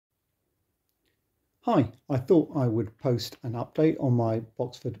Hi, I thought I would post an update on my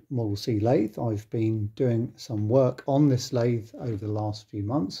Boxford Model C lathe. I've been doing some work on this lathe over the last few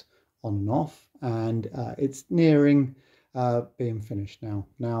months, on and off, and it's nearing being finished now.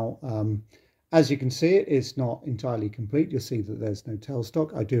 As you can see, it is not entirely complete. You'll see that there's no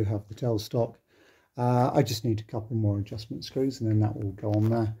tailstock. I do have the tailstock. I just need a couple more adjustment screws and then that will go on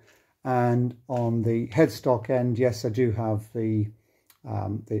there. And on the headstock end, yes, I do have the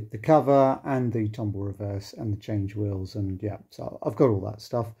cover and the tumble reverse and the change wheels, and yeah, so I've got all that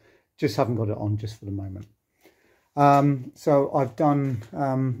stuff, just haven't got it on just for the moment. So I've done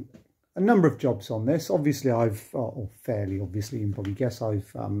a number of jobs on this. Obviously or fairly obviously, you can probably guess,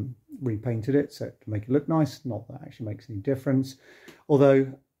 I've repainted it so to make it look nice. Not that it actually makes any difference,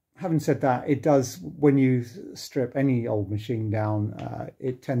 although having said that, it does, when you strip any old machine down,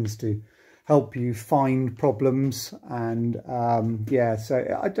 it tends to help you find problems, and yeah,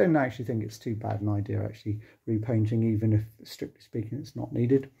 so I don't actually think it's too bad an idea actually repainting, even if strictly speaking it's not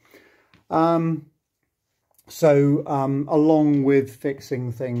needed. Along with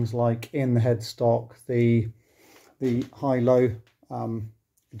fixing things like in the headstock, the high-low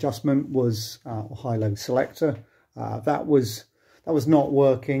adjustment was high-low selector, that was not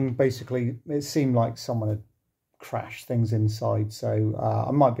working. Basically it seemed like someone had crash things inside, so I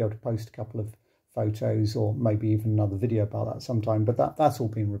might be able to post a couple of photos or maybe even another video about that sometime, but that's all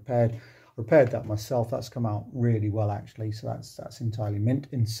been repaired. I repaired that myself. That's come out really well actually, so that's entirely mint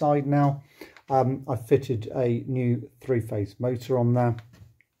inside now. I fitted a new 3-phase motor on there.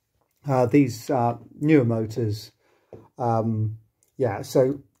 These newer motors, yeah,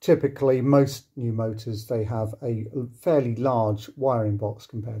 so typically most new motors, they have a fairly large wiring box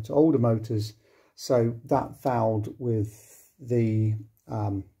compared to older motors. So that fouled with the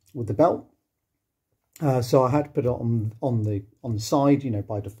belt. So I had to put it on the side. You know,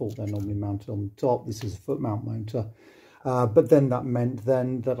 by default they're normally mounted on the top. This is a foot mount motor. But then that meant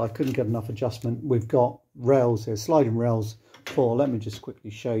then that I couldn't get enough adjustment. We've got rails here, sliding rails for, let me just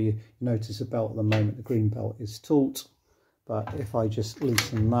quickly show you. Notice the belt at the moment, the green belt is taut. But if I just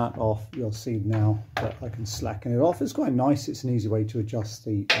loosen that off, you'll see now that I can slacken it off. It's quite nice. It's an easy way to adjust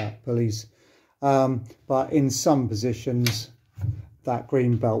the pulleys. But in some positions that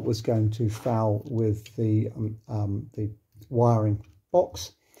green belt was going to foul with the wiring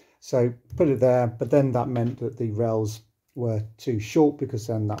box, so put it there. But then that meant that the rails were too short, because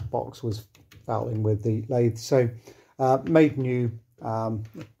then that box was fouling with the lathe. So made new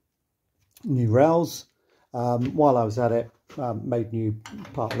rails. While I was at it, made new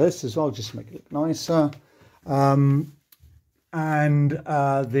part of this as well, just to make it look nicer.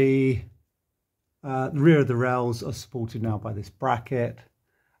 The rear of the rails are supported now by this bracket,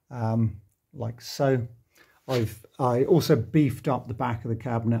 like so. I also beefed up the back of the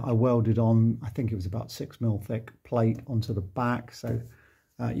cabinet. I welded on, I think it was about 6mm thick plate onto the back, so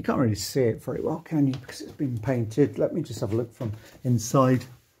you can't really see it very well, can you, because it's been painted. Let me just have a look from inside.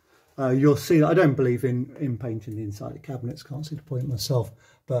 You'll see that I don't believe in painting the inside of cabinets. Can't see the point myself,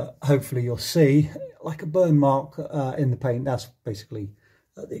 but hopefully you'll see like a burn mark in the paint. That's basically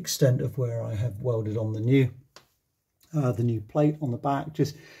the extent of where I have welded on the new plate on the back,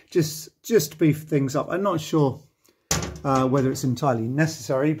 just to beef things up. I'm not sure whether it's entirely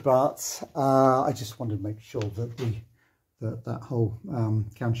necessary, but I just wanted to make sure that that whole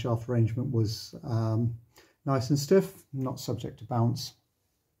camshaft arrangement was nice and stiff, not subject to bounce.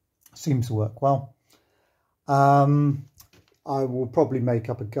 Seems to work well. I will probably make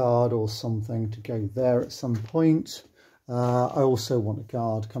up a guard or something to go there at some point. I also want a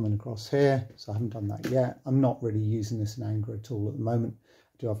guard coming across here, so I haven't done that yet. I'm not really using this in anger at all at the moment.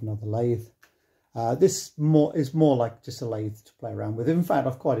 I do have another lathe. This is more like just a lathe to play around with. In fact,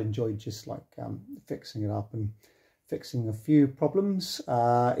 I've quite enjoyed just like fixing it up and fixing a few problems.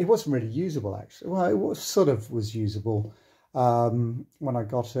 It wasn't really usable actually. Well, it sort of was usable when I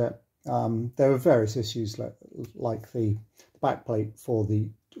got it. There were various issues like the back plate for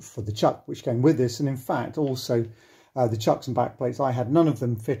the chuck which came with this, and in fact also the chucks and back plates, I had none of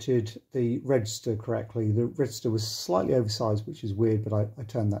them fitted the register correctly. The register was slightly oversized, which is weird, but I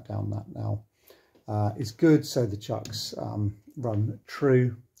turned that down. That now is good, so the chucks run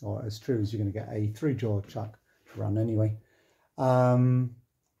true, or as true as you're going to get a 3-jaw chuck to run anyway.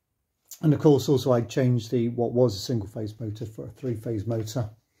 And of course also I changed what was a single-phase motor for a 3-phase motor,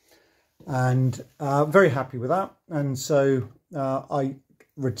 and very happy with that. And so I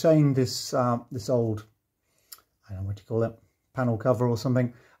retained this old, I don't know what you call it, panel cover or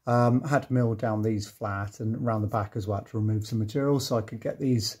something. Had to mill down these flat, and around the back as well to remove some material so I could get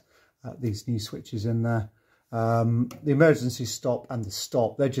these new switches in there. The emergency stop and the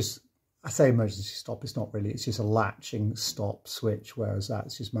stop, they're just I say emergency stop, it's not really, it's just a latching stop switch, whereas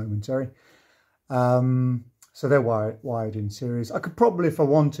that's just momentary. So they're wired in series. I could probably, if I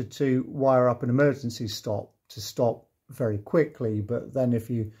wanted to, wire up an emergency stop to stop very quickly, but then if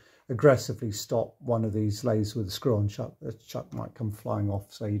you aggressively stop one of these lathes with a screw-on chuck, the chuck might come flying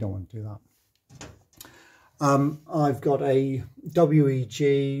off, so you don't want to do that. I've got a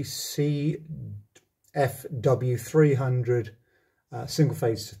WEG CFW300 single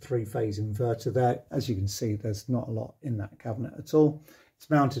phase to three-phase inverter there. As you can see, there's not a lot in that cabinet at all. It's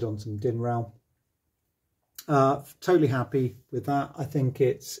mounted on some DIN rail. Totally happy with that. I think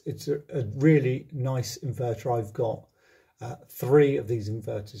it's a really nice inverter. I've got 3 of these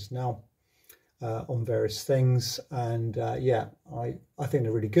inverters now on various things, and yeah, I think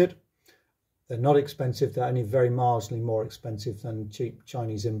they're really good. They're not expensive. They're only very marginally more expensive than cheap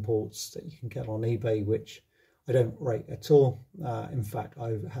Chinese imports that you can get on eBay, which I don't rate at all. In fact,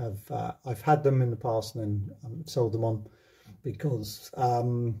 I've had them in the past and then sold them on because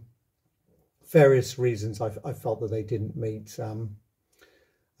various reasons I felt that they didn't meet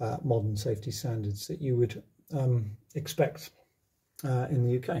modern safety standards that you would expect in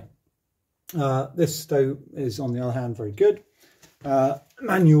the UK. This stove is, on the other hand, very good.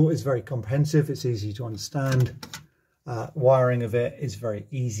 Manual is very comprehensive. It's easy to understand. Wiring of it is very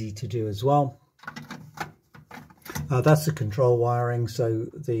easy to do as well. That's the control wiring. So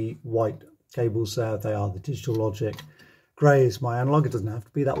the white cables there, they are the digital logic. Grey is my analog. It doesn't have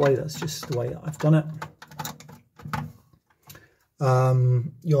to be that way. That's just the way I've done it.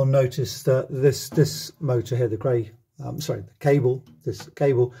 You'll notice that this motor here, the grey, sorry, the cable, this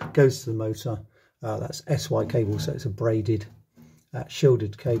cable goes to the motor. That's SY cable, so it's a braided,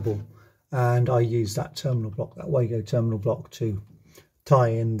 shielded cable. And I use that terminal block, that WEG terminal block, to tie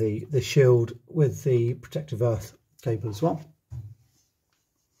in the shield with the protective earth cable as well.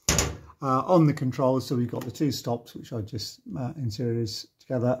 On the controls, so we've got the 2 stops, which I just in series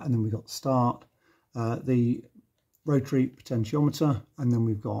together, and then we've got start, the rotary potentiometer, and then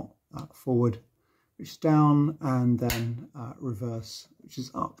we've got forward, which is down, and then reverse, which is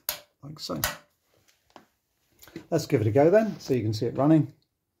up, like so. Let's give it a go then, so you can see it running.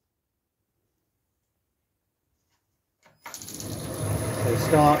 So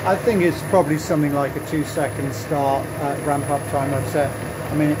start, I think it's probably something like a 2-second start ramp up time I've set.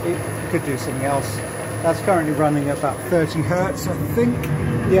 I mean, it could do something else. That's currently running at about 30 Hertz, I think.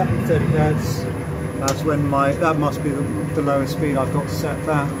 Yeah, 30 Hertz. That's when that must be the lowest speed I've got set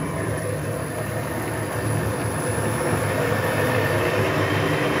there.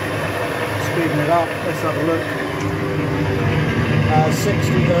 Speeding it up, let's have a look.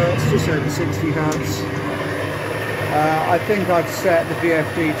 60 Hertz, just over 60 Hertz. I think I've set the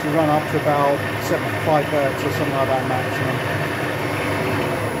VFD to run up to about 75 Hertz or something like that maximum.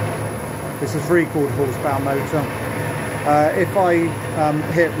 It's a 3/4 horsepower motor. If I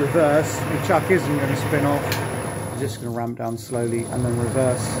hit reverse, the chuck isn't going to spin off. I'm just going to ramp down slowly and then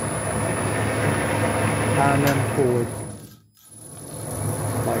reverse. And then forward.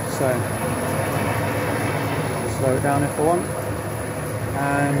 Like so. Slow it down if I want.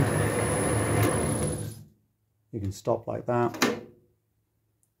 And you can stop like that.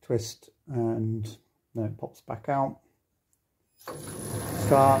 Twist and then it pops back out.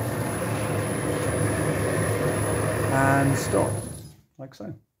 Start. And stop, like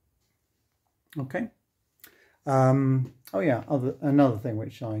so. Okay. Oh yeah, another thing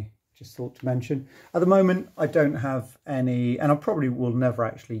which I just thought to mention. At the moment, I don't have any, and I probably will never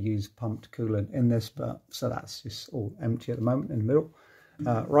actually use pumped coolant in this, but so that's just all empty at the moment in the middle.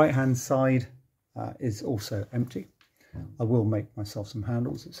 Right-hand side is also empty. I will make myself some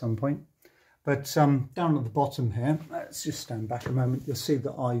handles at some point. But down at the bottom here, let's just stand back a moment. You'll see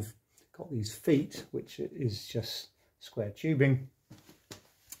that I've got these feet, which is just square tubing.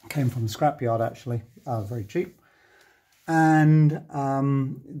 Came from the scrapyard actually, very cheap. And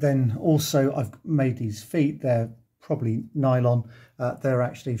then also I've made these feet. They're probably nylon. They're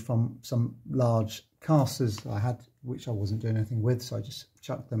actually from some large casters that I had, which I wasn't doing anything with, so I just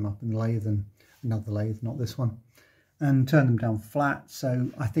chucked them up in the lathe, and another lathe, not this one, and turned them down flat. So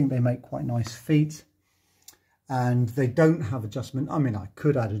I think they make quite nice feet, and they don't have adjustment. I mean, I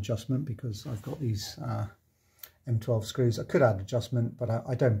could add adjustment because I've got these M12 screws. I could add adjustment, but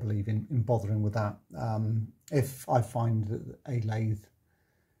I don't believe in bothering with that. If I find that a lathe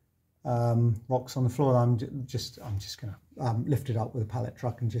rocks on the floor, I'm just going to lift it up with a pallet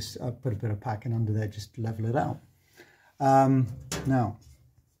truck and just put a bit of packing under there just to level it out. Now,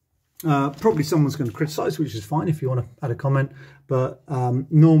 probably someone's going to criticise, which is fine if you want to add a comment, but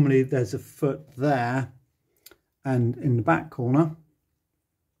normally there's a foot there, and in the back corner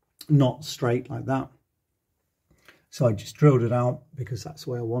not straight like that. So I just drilled it out because that's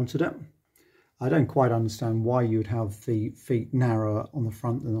the way I wanted it. I don't quite understand why you would have the feet narrower on the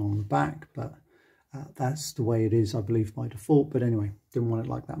front than on the back, but that's the way it is, I believe, by default. But anyway, didn't want it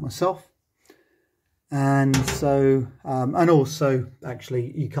like that myself. And so, and also,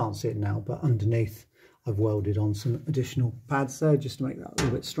 actually, you can't see it now, but underneath I've welded on some additional pads there just to make that a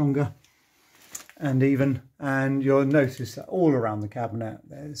little bit stronger and even. And you'll notice that all around the cabinet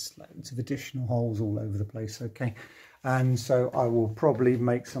there's loads of additional holes all over the place. Okay, and so I will probably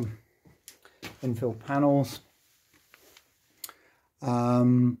make some infill panels.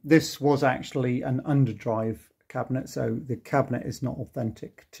 This was actually an underdrive cabinet, so the cabinet is not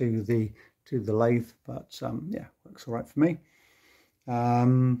authentic to the lathe, but yeah, works all right for me.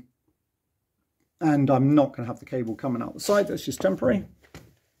 And I'm not going to have the cable coming out the side, that's just temporary.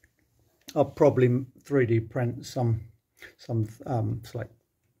 I'll probably 3D print some like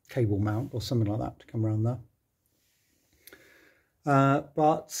cable mount or something like that to come around there.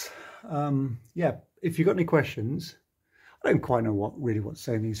 Yeah, if you've got any questions, I don't quite know what to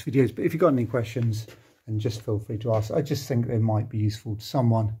say in these videos, but if you've got any questions, then just feel free to ask. I just think they might be useful to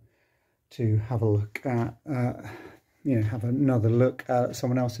someone to have a look at, you know, have another look at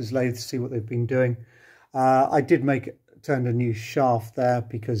someone else's lathe to see what they've been doing. I did turned a new shaft there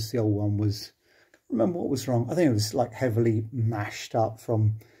because the old one was, I can't remember what was wrong. I think it was like heavily mashed up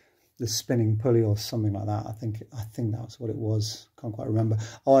from the spinning pulley or something like that. I think that's what it was. Can't quite remember.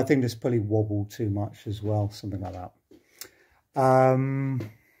 Oh, I think this pulley wobbled too much as well, something like that.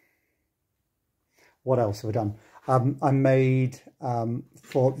 What else have I done? I made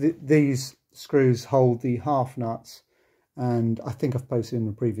these screws hold the half nuts, and I think I've posted in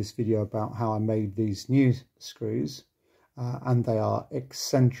a previous video about how I made these new screws, and they are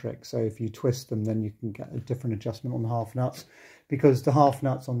eccentric, so if you twist them then you can get a different adjustment on the half nuts, because the half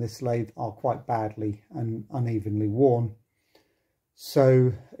nuts on this lathe are quite badly and unevenly worn,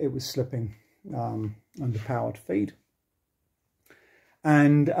 so it was slipping under powered feed.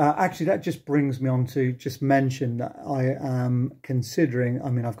 And actually that just brings me on to just mention that I am considering, I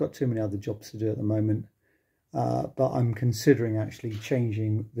mean, I've got too many other jobs to do at the moment, but I'm considering actually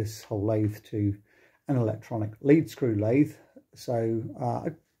changing this whole lathe to an electronic lead screw lathe. So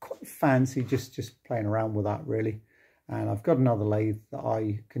I quite fancy just playing around with that really. And I've got another lathe that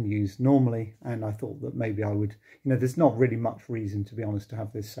I can use normally, and I thought that maybe I would, you know, there's not really much reason, to be honest, to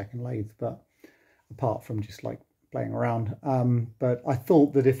have this second lathe, but apart from just like playing around, but I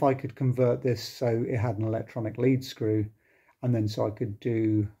thought that if I could convert this so it had an electronic lead screw, and then so I could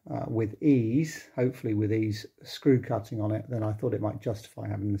do with ease, hopefully with ease, screw cutting on it, then I thought it might justify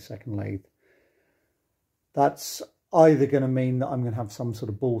having the second lathe. That's either going to mean that I'm going to have some sort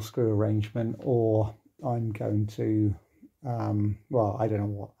of ball screw arrangement, or I'm going to well, I don't know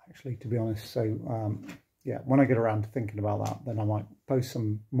what actually, to be honest. So yeah, when I get around to thinking about that, then I might post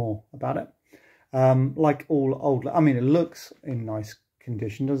some more about it. Like all old, I mean, it looks in nice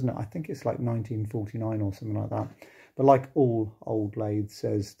condition, doesn't it? I think it's like 1949 or something like that. But like all old lathes,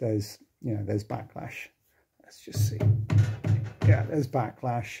 there's you know, there's backlash. Let's just see. Yeah, there's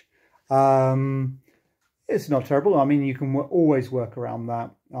backlash. It's not terrible. I mean, you can always work around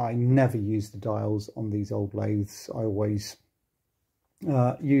that. I never use the dials on these old lathes. I always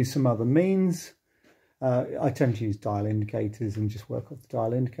use some other means. I tend to use dial indicators and just work off the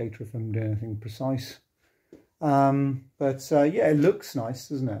dial indicator if I'm doing anything precise. Yeah, it looks nice,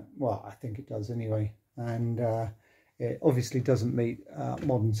 doesn't it? Well, I think it does anyway. And it obviously doesn't meet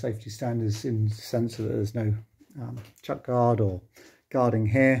modern safety standards in the sense that there's no chuck guard or guarding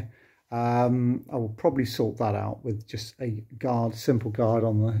here. I will probably sort that out with just a guard, simple guard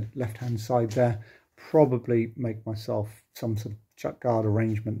on the left-hand side there. Probably make myself some sort of chuck guard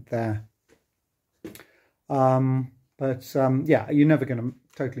arrangement there. Yeah, you're never going to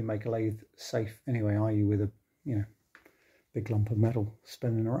totally make a lathe safe anyway, are you, with a, you know, big lump of metal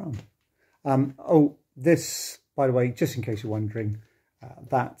spinning around. Oh, this, by the way, just in case you're wondering,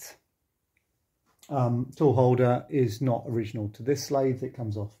 that tool holder is not original to this lathe. It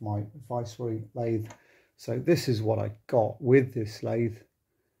comes off my Viceroy lathe. So this is what I got with this lathe,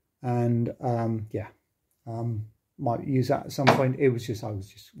 and yeah, might use that at some point. It was just, I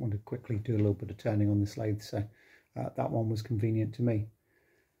wanted to quickly do a little bit of turning on this lathe, so that one was convenient to me.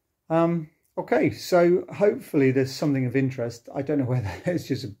 Okay, so hopefully there's something of interest. I don't know whether it's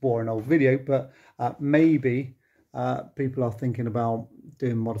just a boring old video, but maybe people are thinking about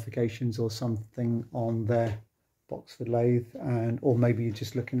doing modifications or something on their Boxford lathe, or maybe you're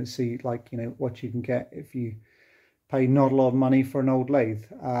just looking to see, like, you know, what you can get if you pay not a lot of money for an old lathe.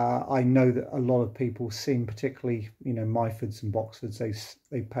 I know that a lot of people seem, particularly, you know, Myfords and Boxfords,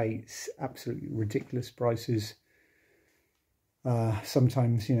 they pay absolutely ridiculous prices.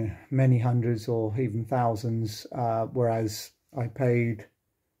 Sometimes, you know, many hundreds or even thousands, whereas I paid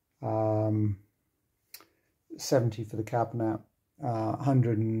 70 for the cabinet,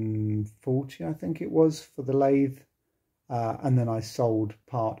 140 I think it was for the lathe, and then I sold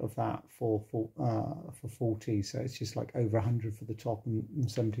part of that for 40, so it's just like over 100 for the top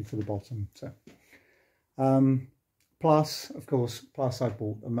and 70 for the bottom. So plus, of course, I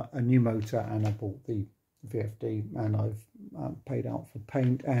bought a new motor, and I bought the VFD, and I've paid out for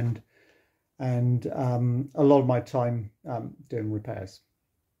paint and a lot of my time doing repairs.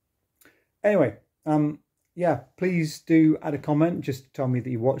 Anyway, yeah, please do add a comment. Just tell me that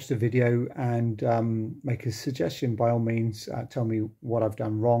you watched the video, and make a suggestion by all means. Tell me what I've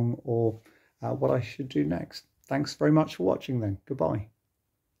done wrong or what I should do next. Thanks very much for watching then. Goodbye.